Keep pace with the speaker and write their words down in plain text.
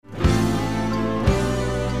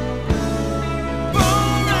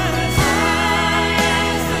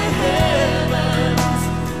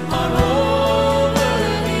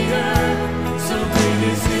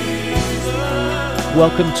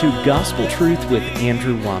Welcome to Gospel Truth with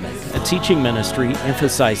Andrew Womack, a teaching ministry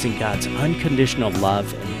emphasizing God's unconditional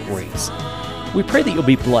love and grace. We pray that you'll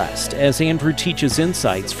be blessed as Andrew teaches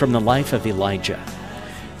insights from the life of Elijah.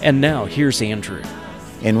 And now, here's Andrew.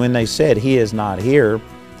 And when they said, "He is not here,"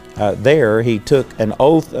 he took an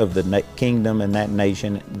oath of the kingdom and that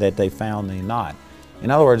nation that they found thee not.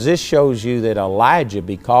 In other words, this shows you that Elijah,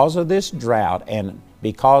 because of this drought and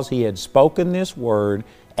because he had spoken this word,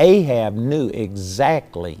 Ahab knew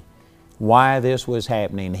exactly why this was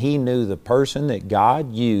happening. He knew the person that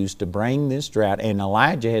God used to bring this drought. And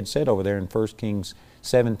Elijah had said over there in 1 Kings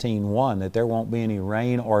 17:1 that there won't be any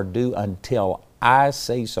rain or dew until I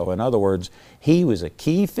say so. In other words, he was a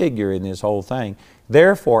key figure in this whole thing.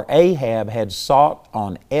 Therefore, Ahab had sought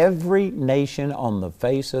on every nation on the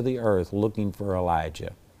face of the earth looking for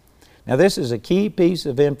Elijah. Now, this is a key piece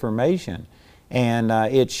of information. And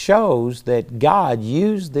it shows that God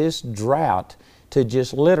used this drought to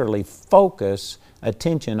just literally focus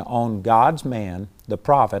attention on God's man, the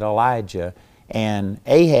prophet Elijah, and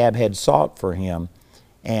Ahab had sought for him.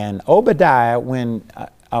 And Obadiah, when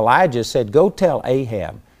Elijah said, "Go tell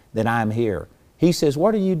Ahab that I'm here," he says,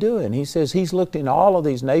 "What are you doing?" He says, "He's looked in all of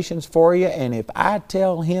these nations for you, and if I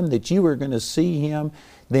tell him that you are going to see him,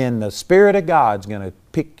 then the Spirit of God's going to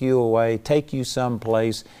pick you away, take you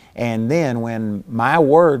someplace, and then when my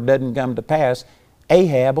word doesn't come to pass,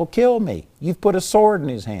 Ahab will kill me. You've put a sword in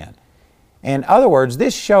his hand." In other words,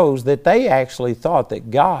 this shows that they actually thought that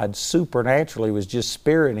God supernaturally was just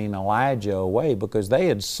spiriting Elijah away because they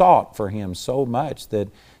had sought for him so much that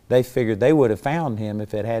they figured they would have found him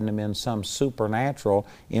if it hadn't been some supernatural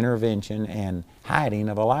intervention and hiding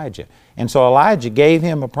of Elijah. And so Elijah gave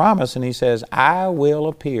him a promise, and he says, "I will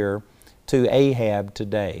appear to Ahab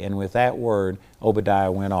today." And with that word,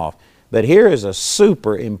 Obadiah went off. But here is a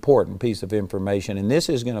super important piece of information, and this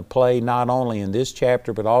is going to play not only in this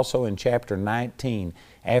chapter, but also in chapter 19,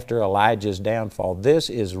 after Elijah's downfall. This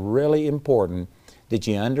is really important that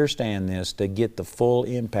you understand this to get the full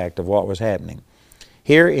impact of what was happening.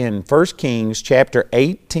 Here in 1 Kings chapter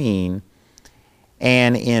 18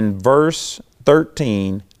 and in verse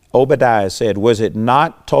 13, Obadiah said, "Was it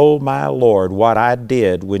not told my Lord what I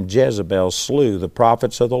did when Jezebel slew the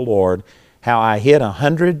prophets of the Lord, how I hid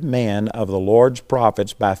 100 men of the Lord's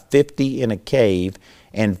prophets by 50 in a cave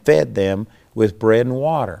and fed them with bread and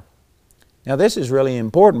water?" Now this is really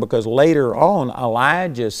important because later on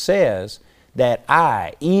Elijah says that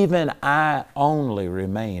even I only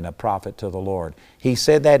remain a prophet to the Lord. He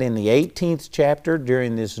said that in the 18th chapter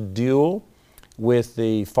during this duel with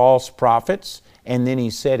the false prophets, and then he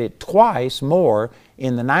said it twice more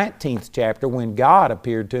in the 19th chapter when God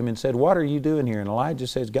appeared to him and said, "What are you doing here?" And Elijah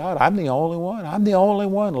says, "God, I'm the only one. I'm the only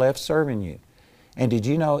one left serving you." And did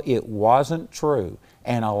you know it wasn't true?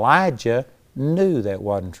 And Elijah knew that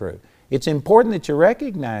wasn't true. It's important that you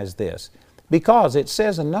recognize this, because it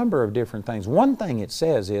says a number of different things. One thing it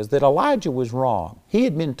says is that Elijah was wrong. He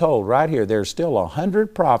had been told right here there's still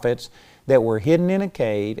 100 prophets that were hidden in a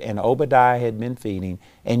cave and Obadiah had been feeding,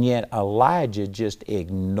 and yet Elijah just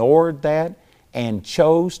ignored that and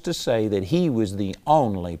chose to say that he was the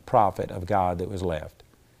only prophet of God that was left.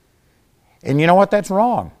 And you know what? That's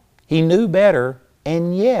wrong. He knew better,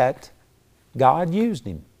 and yet God used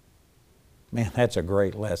him. Man, that's a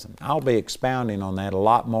great lesson. I'll be expounding on that a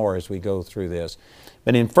lot more as we go through this.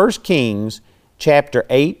 But in 1 Kings chapter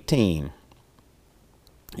 18,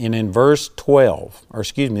 and in verse 12,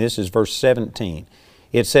 this is verse 17,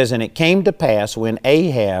 it says, "And it came to pass when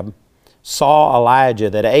Ahab saw Elijah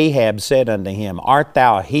that Ahab said unto him, Art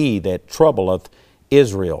thou he that troubleth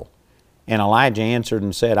Israel? And Elijah answered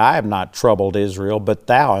and said, I have not troubled Israel, but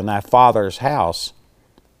thou and thy father's house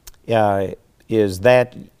is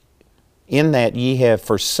that in that ye have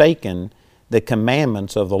forsaken the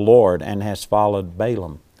commandments of the Lord and hast followed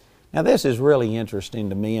Balaam." Now this is really interesting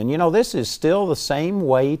to me, and you know this is still the same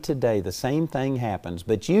way today. The same thing happens,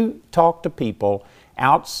 but you talk to people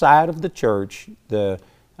outside of the church, the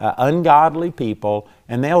ungodly people,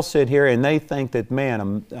 and they'll sit here and they think that,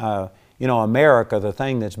 man, America, the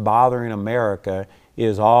thing that's bothering America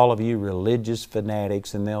is all of you religious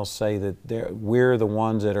fanatics, and they'll say that we're the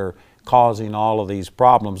ones that are causing all of these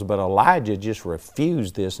problems. But Elijah just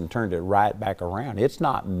refused this and turned it right back around. It's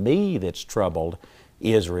not me that's troubled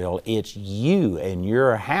Israel, it's you and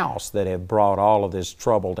your house that have brought all of this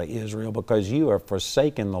trouble to Israel because you have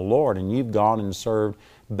forsaken the Lord and you've gone and served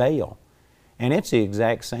Baal. And it's the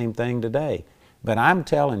exact same thing today. But I'm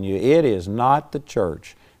telling you, it is not the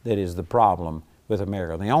church that is the problem with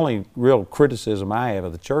America. The only real criticism I have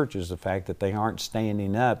of the church is the fact that they aren't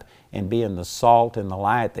standing up and being the salt and the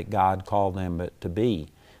light that God called them to be.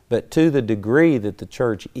 But to the degree that the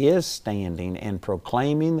church is standing and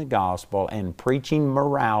proclaiming the gospel and preaching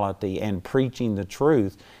morality and preaching the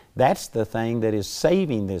truth, that's the thing that is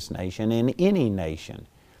saving this nation and any nation.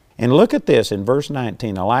 And look at this in verse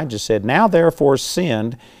 19. Elijah said, "Now therefore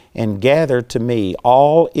send and gather to me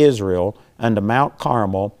all Israel unto Mount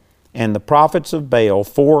Carmel, and the prophets of Baal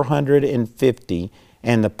 450,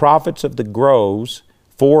 and the prophets of the groves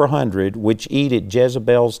 400, which eat at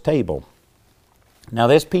Jezebel's table." Now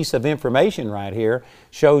this piece of information right here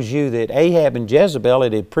shows you that Ahab and Jezebel,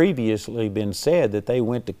 it had previously been said that they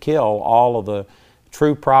went to kill all of the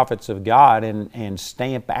true prophets of God and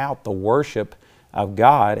stamp out the worship of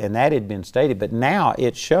God, and that had been stated. But now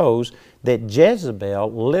it shows that Jezebel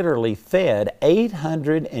literally fed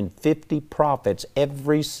 850 prophets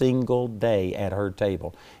every single day at her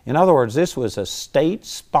table. In other words, this was a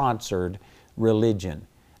state-sponsored religion,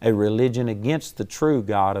 a religion against the true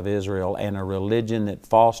God of Israel, and a religion that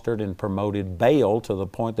fostered and promoted Baal to the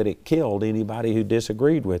point that it killed anybody who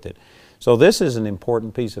disagreed with it. So this is an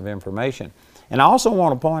important piece of information. And I also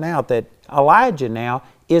want to point out that Elijah now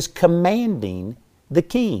is commanding the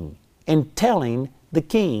king and telling the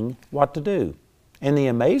king what to do. And the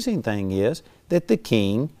amazing thing is that the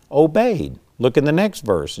king obeyed. Look in the next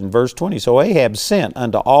verse, in verse 20. "So Ahab sent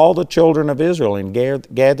unto all the children of Israel and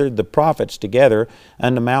gathered the prophets together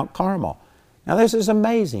unto Mount Carmel." Now this is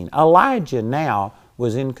amazing. Elijah now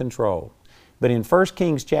was in control. But in 1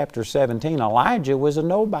 Kings chapter 17, Elijah was a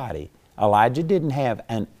nobody. Elijah didn't have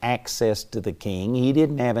an access to the king. He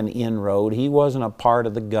didn't have an inroad. He wasn't a part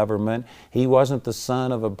of the government. He wasn't the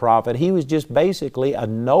son of a prophet. He was just basically a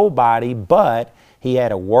nobody, but he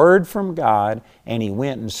had a word from God, and he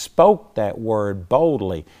went and spoke that word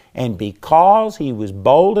boldly. And because he was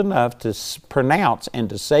bold enough to pronounce and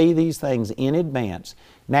to say these things in advance,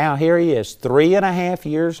 now here he is 3.5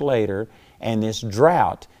 years later, and this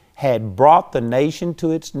drought had brought the nation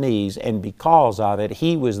to its knees, and because of it,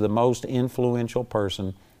 he was the most influential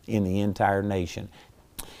person in the entire nation.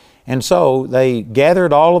 And so they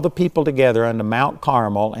gathered all of the people together unto Mount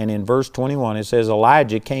Carmel, and in verse 21 it says,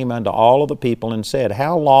 "Elijah came unto all of the people and said,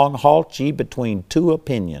 How long halt ye between two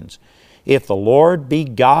opinions? If the Lord be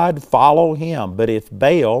God, follow him, but if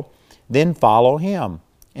Baal, then follow him.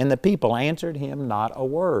 And the people answered him not a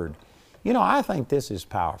word." You know, I think this is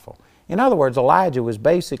powerful. In other words, Elijah was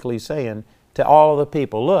basically saying to all of the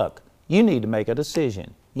people, look, you need to make a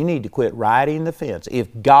decision. You need to quit riding the fence. If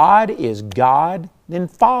God is God, then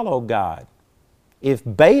follow God. If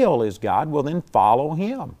Baal is God, well then follow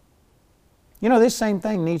him. You know, this same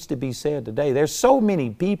thing needs to be said today. There's so many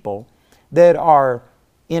people that are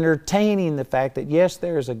entertaining the fact that yes,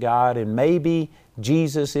 there is a God, and maybe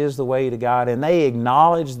Jesus is the way to God, and they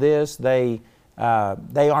acknowledge this. They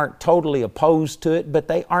aren't totally opposed to it, but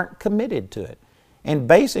they aren't committed to it. And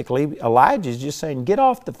basically, Elijah is just saying, get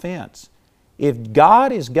off the fence. If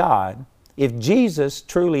God is God, if Jesus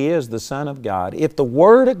truly is the Son of God, if the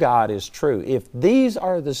Word of God is true, if these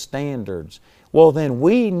are the standards, well then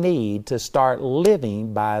we need to start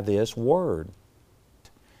living by this Word.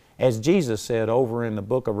 As Jesus said over in the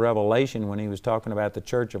book of Revelation when he was talking about the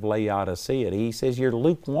church of Laodicea, he says, you're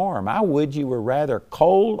lukewarm. I would you were rather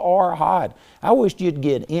cold or hot. I wish you'd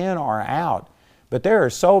get in or out. But there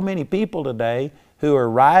are so many people today who are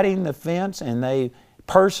riding the fence, and they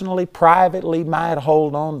personally, privately might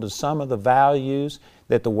hold on to some of the values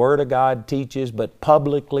that the Word of God teaches, but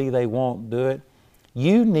publicly they won't do it.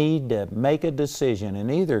 You need to make a decision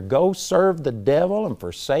and either go serve the devil and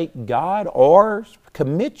forsake God, or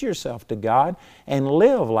commit yourself to God and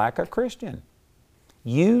live like a Christian.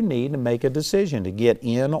 You need to make a decision to get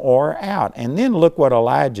in or out. And then look what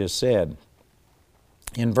Elijah said.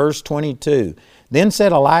 In verse 22, "Then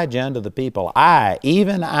said Elijah unto the people, I,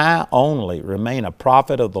 even I only, remain a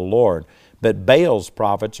prophet of the Lord, but Baal's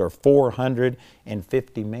prophets are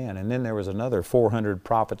 450 men. And then there was another 400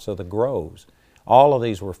 prophets of the groves. All of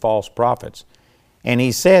these were false prophets. And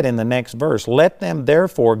he said in the next verse, Let them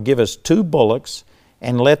therefore give us 2 bullocks,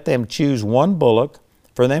 and let them choose 1 bullock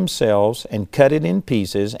for themselves, and cut it in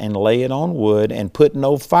pieces, and lay it on wood, and put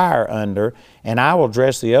no fire under. And I will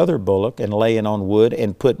dress the other bullock, and lay it on wood,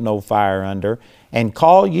 and put no fire under. And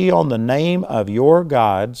call ye on the name of your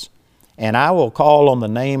gods, and I will call on the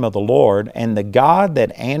name of the Lord. And the God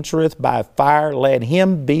that answereth by fire, let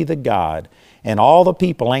him be the God. And all the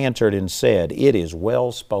people answered and said, It is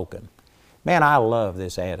well spoken." Man, I love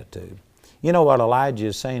this attitude. You know what Elijah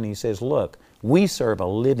is saying? He says, look, we serve a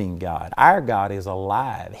living God. Our God is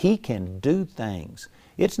alive. He can do things.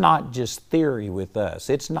 It's not just theory with us.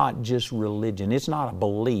 It's not just religion. It's not a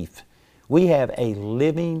belief. We have a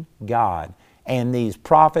living God. and these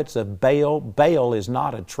prophets of Baal. Baal is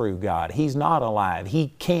not a true God. He's not alive.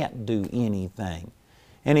 He can't do anything.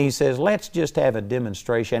 And he says, let's just have a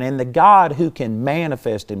demonstration. And the God who can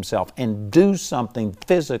manifest Himself and do something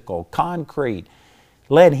physical, concrete,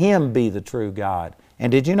 let Him be the true God.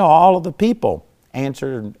 And did you know all of the people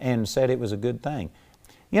answered and said it was a good thing?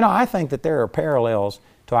 You know, I think that there are parallels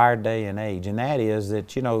to our day and age, and that is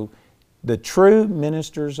that, you know, the true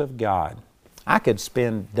ministers of God, I could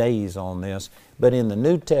spend days on this, but in the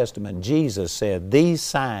New Testament, Jesus said, these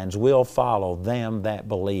signs will follow them that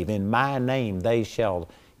believe. In my name they shall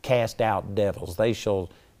cast out devils. They shall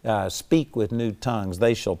speak with new tongues.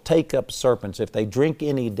 They shall take up serpents. If they drink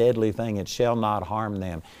any deadly thing, it shall not harm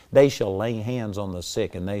them. They shall lay hands on the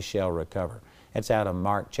sick, and they shall recover. That's out of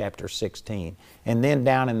Mark chapter 16. And then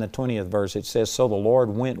down in the 20th verse it says, so the Lord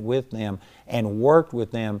went with them and worked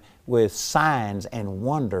with them with signs and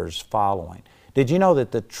wonders following. Did you know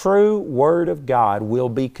that the true Word of God will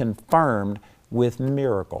be confirmed with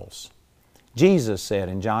miracles? Jesus said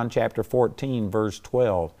in John chapter 14 verse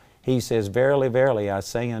 12, He says, verily, verily, I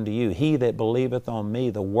say unto you, he that believeth on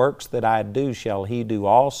me, the works that I do shall he do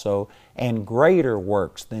also, and greater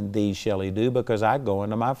works than these shall he do, because I go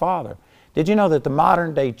unto my Father. Did you know that the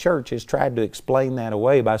modern day church has tried to explain that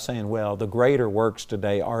away by saying, well, the greater works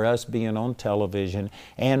today are us being on television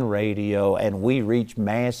and radio, and we reach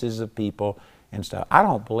masses of people and stuff. I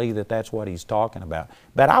don't believe that that's what he's talking about.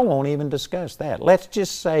 But I won't even discuss that. Let's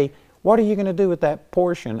just say, what are you going to do with that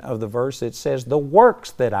portion of the verse that says, the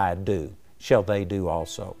works that I do shall they do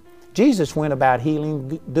also? Jesus went about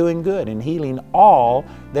healing, doing good, and healing all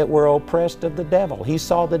that were oppressed of the devil. He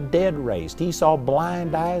saw the dead raised. He saw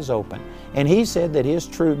blind eyes open. And He said that His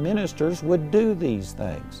true ministers would do these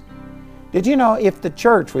things. Did you know if the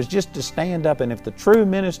church was just to stand up and if the true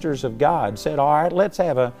ministers of God said, all right, let's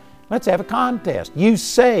have a contest. You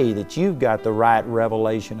say that you've got the right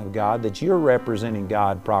revelation of God, that you're representing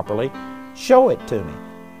God properly. Show it to me.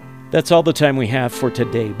 That's all the time we have for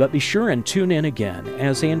today, but be sure and tune in again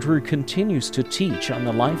as Andrew continues to teach on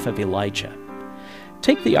the life of Elijah.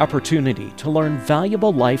 Take the opportunity to learn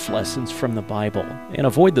valuable life lessons from the Bible and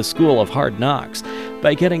avoid the school of hard knocks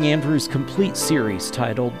by getting Andrew's complete series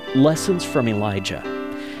titled Lessons from Elijah.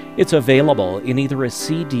 It's available in either a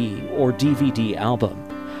CD or DVD album,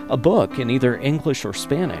 a book in either English or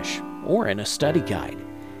Spanish, or in a study guide.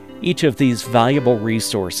 Each of these valuable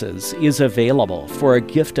resources is available for a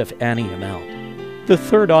gift of any amount. The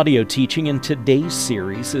third audio teaching in today's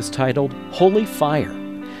series is titled Holy Fire.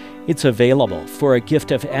 It's available for a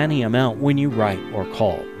gift of any amount when you write or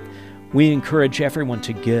call. We encourage everyone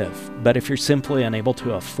to give, but if you're simply unable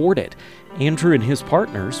to afford it, Andrew and his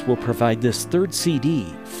partners will provide this third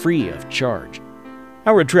CD free of charge.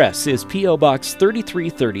 Our address is P.O. Box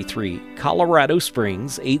 3333, Colorado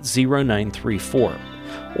Springs 80934,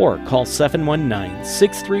 or call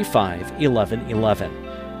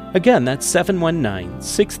 719-635-1111. Again, that's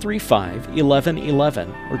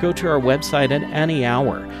 719-635-1111, or go to our website at any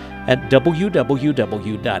hour at www.awmi.net.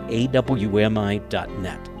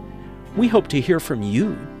 We hope to hear from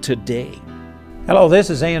you today. Hello, this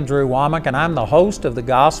is Andrew Womack, and I'm the host of the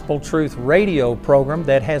Gospel Truth radio program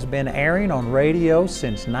that has been airing on radio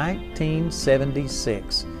since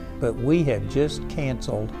 1976. But we have just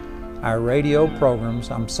canceled our radio programs.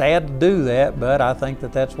 I'm sad to do that, but I think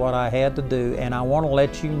that that's what I had to do. And I want to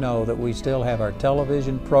let you know that we still have our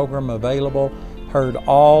television program available, heard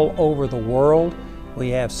all over the world. We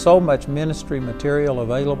have so much ministry material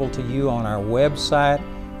available to you on our website.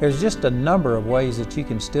 There's just a number of ways that you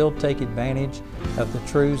can still take advantage of the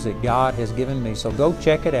truths that God has given me. So go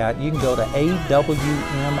check it out. You can go to awmi.net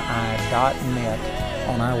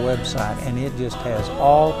on our website, and it just has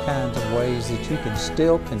all kinds of ways that you can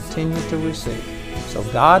still continue to receive. So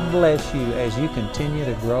God bless you as you continue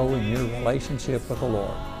to grow in your relationship with the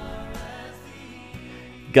Lord.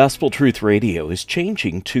 Gospel Truth Radio is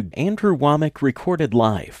changing to Andrew Womack recorded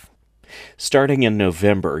live. Starting in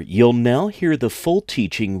November, you'll now hear the full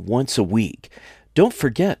teaching once a week. Don't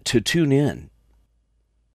forget to tune in.